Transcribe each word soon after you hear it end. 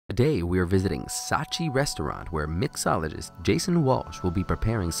Today we are visiting Sachi restaurant where mixologist Jason Walsh will be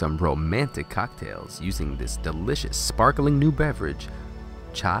preparing some romantic cocktails using this delicious sparkling new beverage,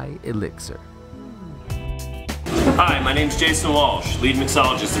 ChaiElixir. Hi, my name's Jason Walsh, lead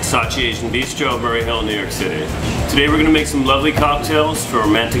mixologist at Sachi Asian Bistro, Murray Hill, New York City. Today we're going to make some lovely cocktails for a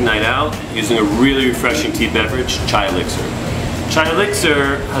romantic night out using a really refreshing tea beverage, ChaiElixir.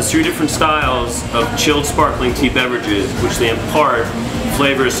 ChaiElixir has 3 different styles of chilled sparkling tea beverages which they impart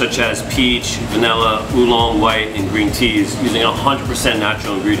flavors such as peach, vanilla, oolong, white, and green teas using 100%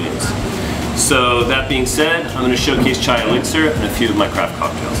 natural ingredients. So that being said, I'm going to showcase ChaiElixir and a few of my craft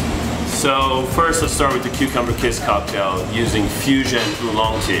cocktails. So first let's start with the Cucumber Kiss cocktail using Fusion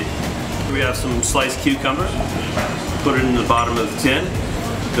Oolong tea. Here we have some sliced cucumber, put it in the bottom of the tin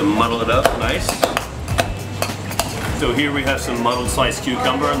to muddle it up nice. So here we have some muddled sliced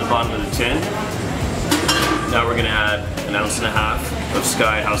cucumber on the bottom of the tin. Now we're going to add 1.5 ounces of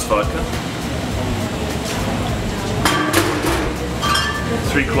Sky House vodka,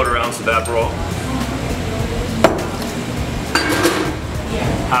 3/4 ounce of Aperol,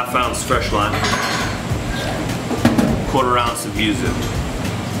 1/2 ounce fresh lime, 1/4 ounce of yuzu.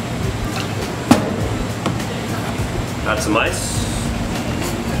 Add some ice.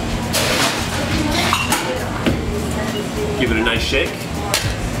 Give it a nice shake.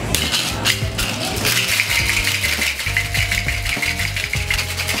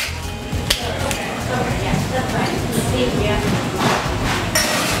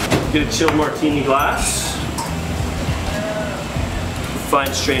 Get a chilled martini glass.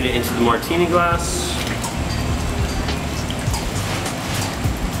 Fine strain it into the martini glass.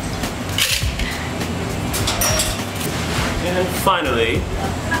 And finally,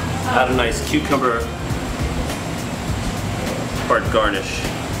 add a nice cucumber heart garnish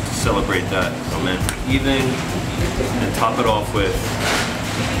to celebrate that romantic evening, and top it off with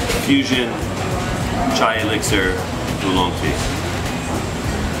Fusion ChaiElixir Oolong tea.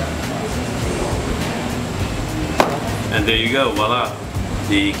 And there you go, voila,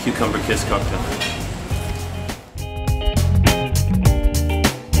 the Cucumber Kiss cocktail.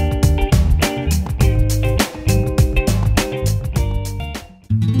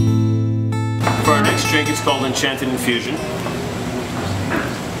 For our next drink, it's called Enchanted Infusion.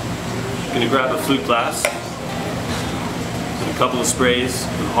 I'm going to grab a flute glass with a couple of sprays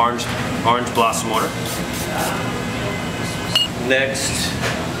of orange blossom water. Next,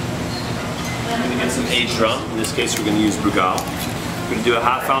 I'm going to get some aged rum. In this case, we're going to use Brugal. We're going to do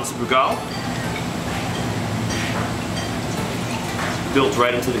 1/2 ounce of Brugal. Built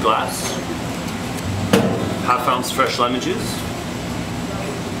right into the glass. 1/2 ounce fresh lemon juice.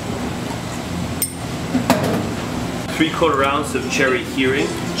 3/4 ounce of cherry hearing,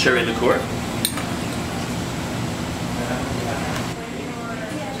 cherry liqueur.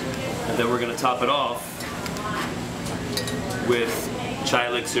 And then we're going to top it off with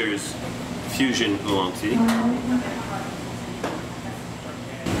ChaiElixir's Fusion Oolong tea.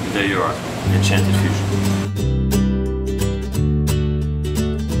 There you are, Enchanted Fusion.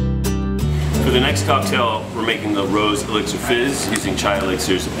 For the next cocktail, we're making the Rose Elixir Fizz using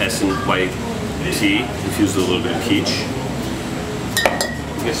ChaiElixir's Essence White tea infused with a little bit of peach.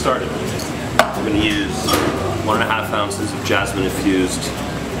 We'll get started. We're going to use 1.5 ounces of jasmine infused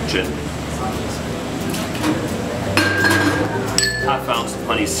gin, 1/2 ounce of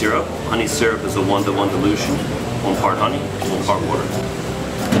honey syrup. Honey syrup is a 1-to-1 dilution, 1 part honey, 1 part water.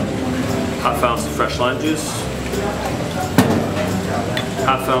 1/2 ounce of fresh lime juice,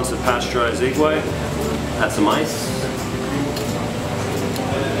 1/2 ounce of pasteurized egg white. Add some ice.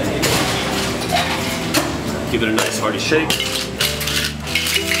 Give it a nice hearty shake.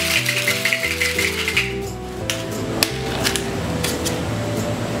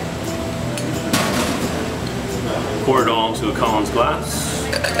 Pour it all into a Collins glass.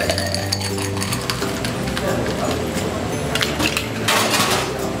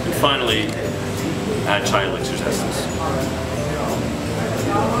 And finally, add ChaiElixir's essence.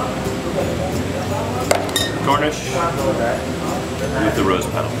 Garnish with the rose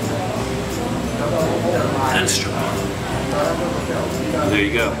petal. And straw. There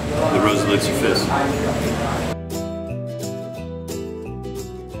you go, the Rose Elixir Fizz.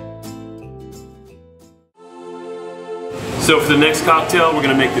 So for the next cocktail, we're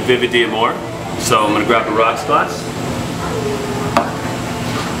going to make the Vivid d'Amour. So I'm going to grab a rocks glass,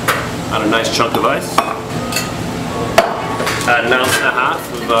 add a nice chunk of ice, add 1.5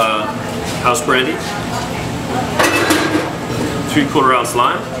 ounces of house brandy, 3/4 ounce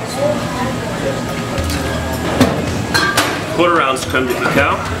lime, 1/4 ounce creme de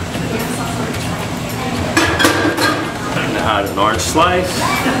cacao, add an orange slice.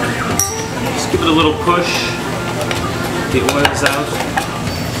 Just give it a little push. The oils out.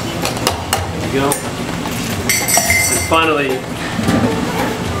 There you go. And finally,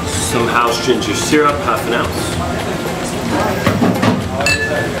 some house ginger syrup, half an ounce.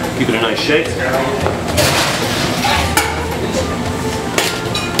 Give it a nice shake.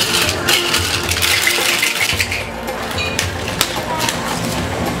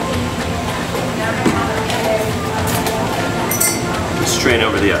 Strain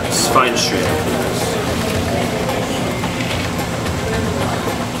over the ice, fine strain over the ice.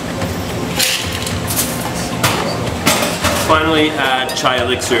 Finally, add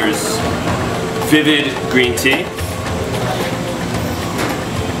ChaiElixir's Vivid Green Tea.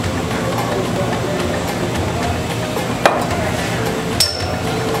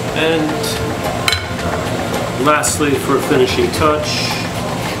 And lastly, for a finishing touch,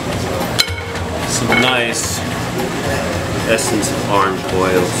 some nice essence of orange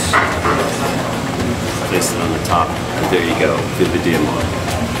oils. Place it on the top. And there you go. Vivid Diamant.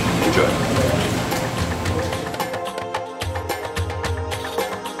 Enjoy.